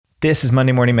This is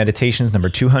Monday Morning Meditations number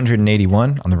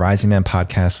 281 on the Rising Man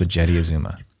podcast with Jetty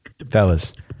Azuma.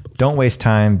 Fellas, don't waste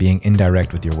time being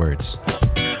indirect with your words.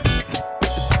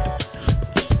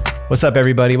 What's up,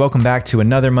 everybody? Welcome back to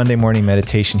another Monday Morning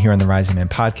Meditation here on the Rising Man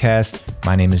podcast.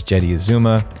 My name is Jetty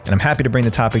Azuma, and I'm happy to bring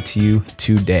the topic to you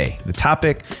today. The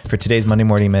topic for today's Monday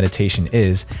Morning Meditation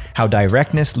is how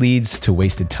directness leads to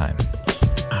wasted time.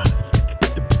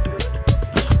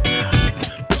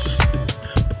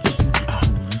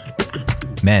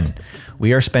 Men,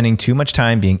 we are spending too much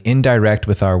time being indirect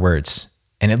with our words,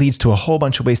 and it leads to a whole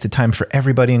bunch of wasted time for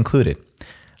everybody included.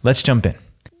 Let's jump in.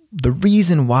 The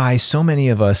reason why so many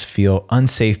of us feel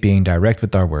unsafe being direct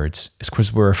with our words is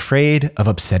because we're afraid of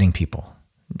upsetting people.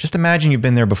 Just imagine you've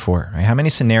been there before, right? How many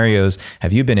scenarios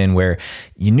have you been in where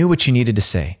you knew what you needed to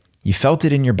say, you felt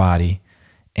it in your body,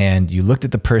 and you looked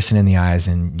at the person in the eyes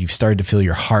and you've started to feel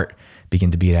your heart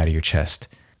begin to beat out of your chest?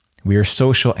 We are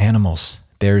social animals.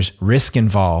 There's risk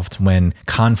involved when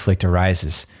conflict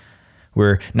arises.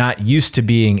 We're not used to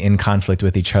being in conflict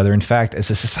with each other. In fact, as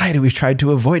a society, we've tried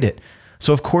to avoid it.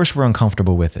 So of course we're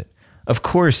uncomfortable with it. Of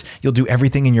course, you'll do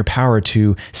everything in your power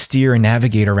to steer and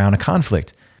navigate around a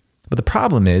conflict. But the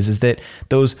problem is that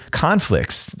those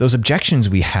conflicts, those objections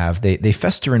we have, they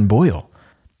fester and boil.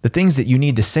 The things that you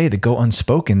need to say that go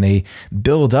unspoken, they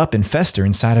build up and fester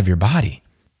inside of your body.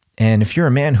 And if you're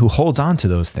a man who holds on to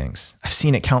those things, I've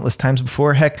seen it countless times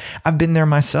before. Heck, I've been there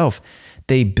myself.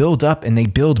 They build up and they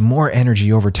build more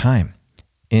energy over time.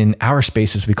 In our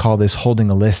spaces, we call this holding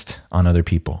a list on other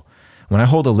people. When I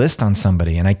hold a list on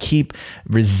somebody and I keep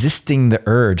resisting the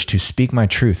urge to speak my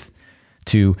truth,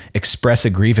 to express a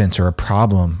grievance or a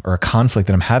problem or a conflict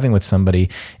that I'm having with somebody,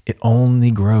 it only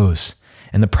grows.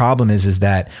 And the problem is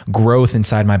that growth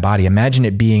inside my body, imagine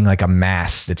it being like a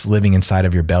mass that's living inside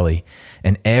of your belly.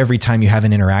 And every time you have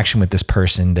an interaction with this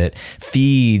person that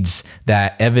feeds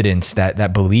that evidence,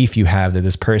 that belief you have that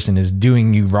this person is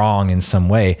doing you wrong in some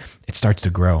way, it starts to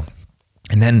grow.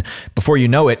 And then before you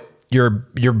know it, your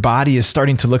body is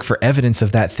starting to look for evidence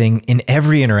of that thing in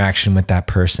every interaction with that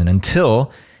person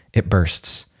until it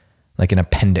bursts like an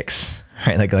appendix,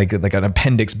 right? Like an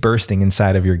appendix bursting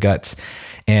inside of your guts.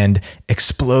 And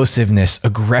explosiveness,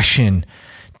 aggression,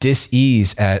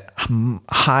 dis-ease at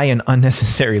high and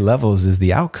unnecessary levels is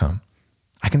the outcome.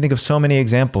 I can think of so many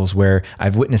examples where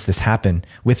I've witnessed this happen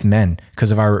with men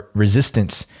because of our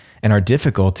resistance and our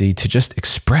difficulty to just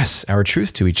express our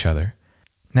truth to each other.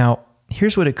 Now,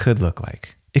 here's what it could look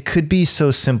like. It could be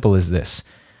so simple as this.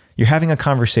 You're having a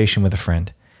conversation with a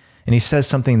friend, and he says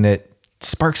something that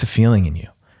sparks a feeling in you.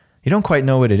 You don't quite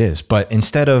know what it is, but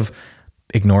instead of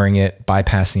ignoring it,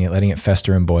 bypassing it, letting it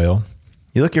fester and boil,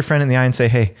 you look your friend in the eye and say,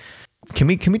 hey, can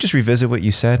we just revisit what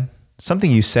you said?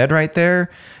 Something you said right there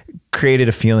created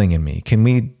a feeling in me. Can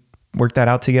we work that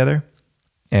out together?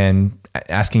 And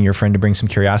asking your friend to bring some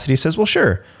curiosity, says, well,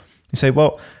 sure. You say,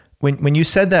 well, when you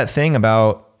said that thing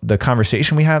about the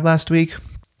conversation we had last week,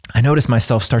 I noticed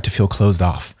myself start to feel closed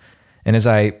off. And as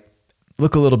I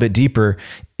look a little bit deeper,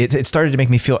 it started to make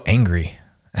me feel angry.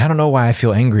 And I don't know why I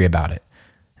feel angry about it.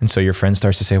 And so your friend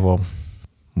starts to say, well,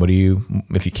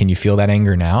 can you feel that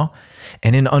anger now?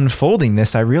 And in unfolding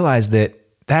this, I realized that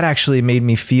actually made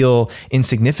me feel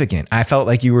insignificant. I felt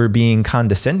like you were being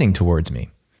condescending towards me.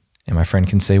 And my friend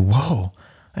can say, whoa,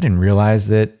 I didn't realize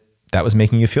that was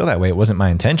making you feel that way. It wasn't my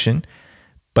intention,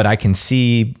 but I can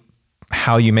see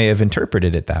how you may have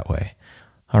interpreted it that way.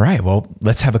 All right, well,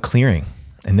 let's have a clearing.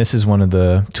 And this is one of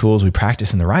the tools we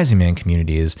practice in the Rising Man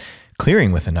community is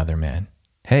clearing with another man.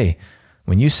 Hey,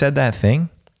 when you said that thing,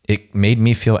 it made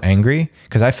me feel angry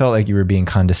because I felt like you were being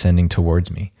condescending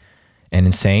towards me. And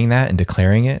in saying that and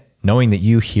declaring it, knowing that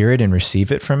you hear it and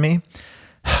receive it from me,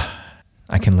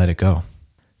 I can let it go.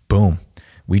 Boom.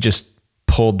 We just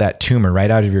pulled that tumor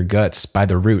right out of your guts by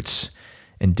the roots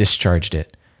and discharged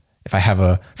it. If I have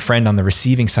a friend on the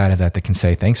receiving side of that can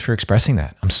say, thanks for expressing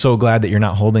that. I'm so glad that you're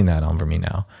not holding that on for me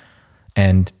now.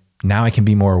 And now I can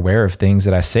be more aware of things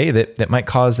that I say that might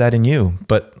cause that in you.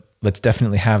 But let's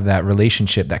definitely have that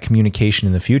relationship, that communication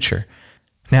in the future.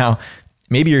 Now,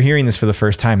 maybe you're hearing this for the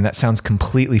first time and that sounds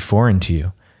completely foreign to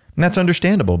you. And that's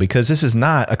understandable because this is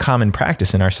not a common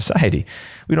practice in our society.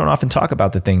 We don't often talk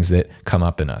about the things that come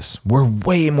up in us. We're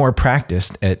way more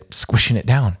practiced at squishing it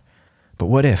down. But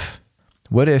what if?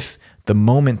 What if the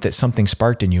moment that something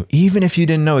sparked in you, even if you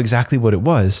didn't know exactly what it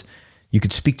was, you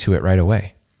could speak to it right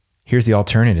away? Here's the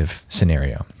alternative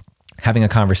scenario. Having a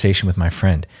conversation with my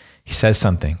friend. He says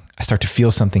something. I start to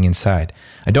feel something inside.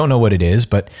 I don't know what it is,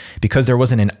 but because there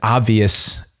wasn't an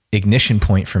obvious ignition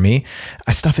point for me,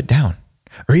 I stuff it down.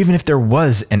 Or even if there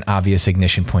was an obvious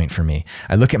ignition point for me,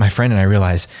 I look at my friend and I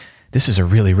realize this is a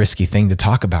really risky thing to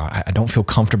talk about. I don't feel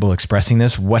comfortable expressing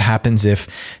this. What happens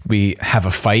if we have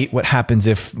a fight? What happens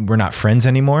if we're not friends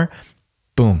anymore?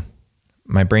 Boom.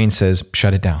 My brain says,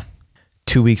 shut it down.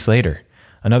 2 weeks later,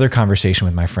 another conversation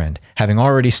with my friend. Having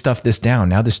already stuffed this down,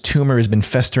 now this tumor has been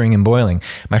festering and boiling.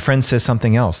 My friend says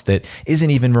something else that isn't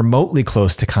even remotely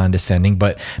close to condescending,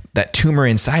 but that tumor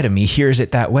inside of me hears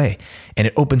it that way. And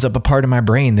it opens up a part of my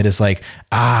brain that is like,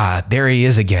 there he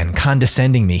is again,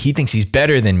 condescending me. He thinks he's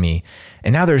better than me.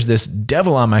 And now there's this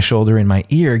devil on my shoulder in my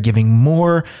ear giving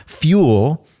more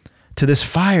fuel to this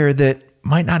fire that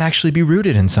might not actually be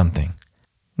rooted in something.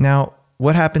 Now,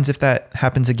 what happens if that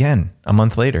happens again a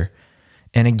month later?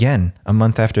 And again, a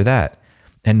month after that,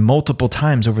 and multiple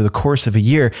times over the course of a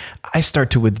year, I start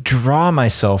to withdraw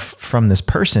myself from this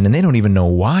person and they don't even know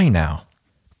why now.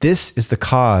 This is the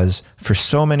cause for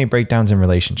so many breakdowns in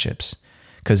relationships.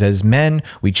 Because as men,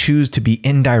 we choose to be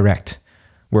indirect.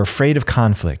 We're afraid of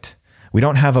conflict. We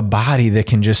don't have a body that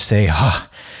can just say,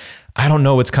 I don't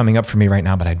know what's coming up for me right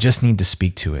now, but I just need to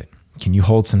speak to it. Can you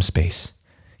hold some space?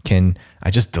 Can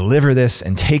I just deliver this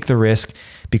and take the risk?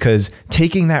 Because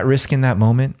taking that risk in that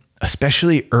moment,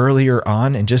 especially earlier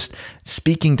on, and just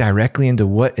speaking directly into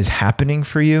what is happening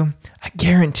for you, I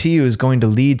guarantee you is going to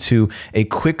lead to a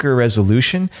quicker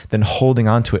resolution than holding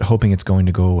on to it, hoping it's going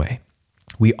to go away.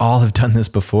 We all have done this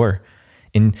before.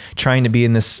 In trying to be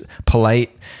in this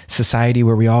polite society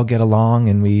where we all get along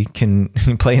and we can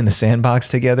play in the sandbox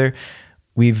together,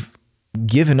 we've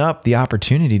given up the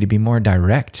opportunity to be more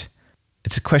direct.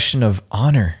 It's a question of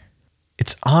honor.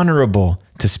 It's honorable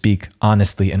to speak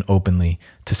honestly and openly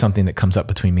to something that comes up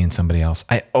between me and somebody else.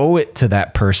 I owe it to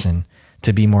that person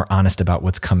to be more honest about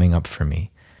what's coming up for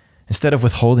me, instead of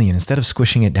withholding it, instead of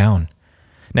squishing it down.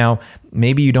 Now,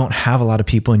 maybe you don't have a lot of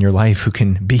people in your life who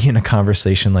can be in a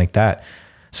conversation like that.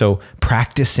 So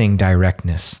practicing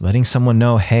directness, letting someone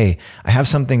know, hey, I have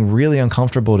something really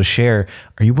uncomfortable to share.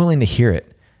 Are you willing to hear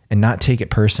it and not take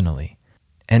it personally?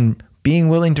 And being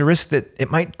willing to risk that it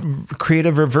might create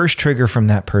a reverse trigger from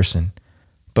that person.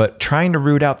 But trying to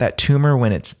root out that tumor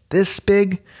when it's this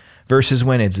big versus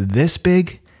when it's this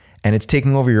big and it's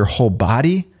taking over your whole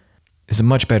body is a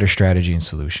much better strategy and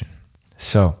solution.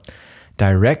 So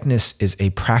directness is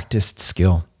a practiced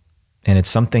skill. And it's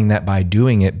something that by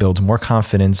doing it builds more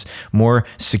confidence, more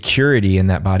security in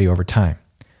that body over time.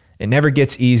 It never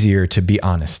gets easier to be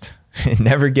honest. It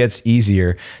never gets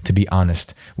easier to be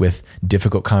honest with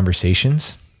difficult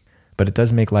conversations, but it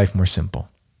does make life more simple.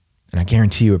 And I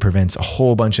guarantee you it prevents a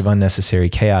whole bunch of unnecessary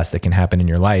chaos that can happen in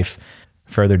your life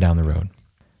further down the road.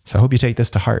 So I hope you take this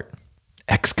to heart.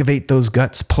 Excavate those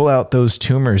guts, pull out those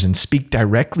tumors, and speak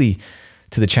directly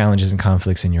to the challenges and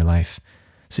conflicts in your life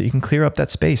so you can clear up that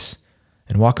space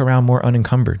and walk around more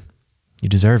unencumbered. You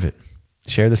deserve it.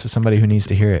 Share this with somebody who needs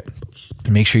to hear it.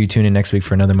 And make sure you tune in next week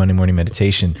for another Monday morning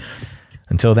meditation.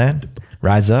 Until then,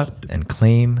 rise up and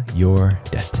claim your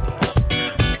destiny.